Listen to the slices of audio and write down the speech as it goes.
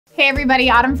Hey everybody,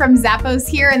 Autumn from Zappos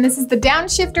here, and this is the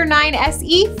Downshifter 9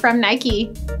 SE from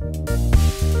Nike.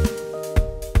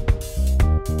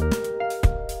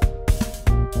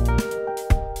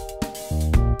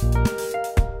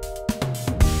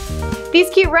 These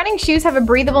cute running shoes have a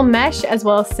breathable mesh as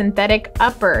well as synthetic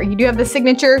upper. You do have the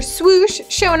signature swoosh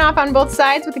showing off on both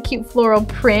sides with a cute floral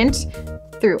print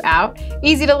throughout.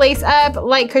 Easy to lace up,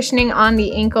 light cushioning on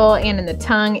the ankle and in the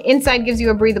tongue. Inside gives you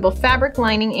a breathable fabric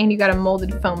lining and you got a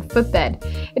molded foam footbed.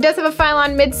 It does have a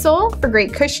Phylon midsole for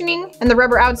great cushioning, and the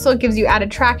rubber outsole gives you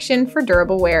added traction for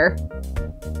durable wear.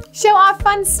 Show off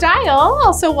fun style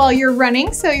also while you're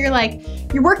running, so you're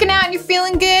working out and you're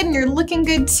feeling good and you're looking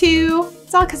good too.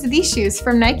 It's all because of these shoes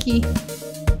from Nike.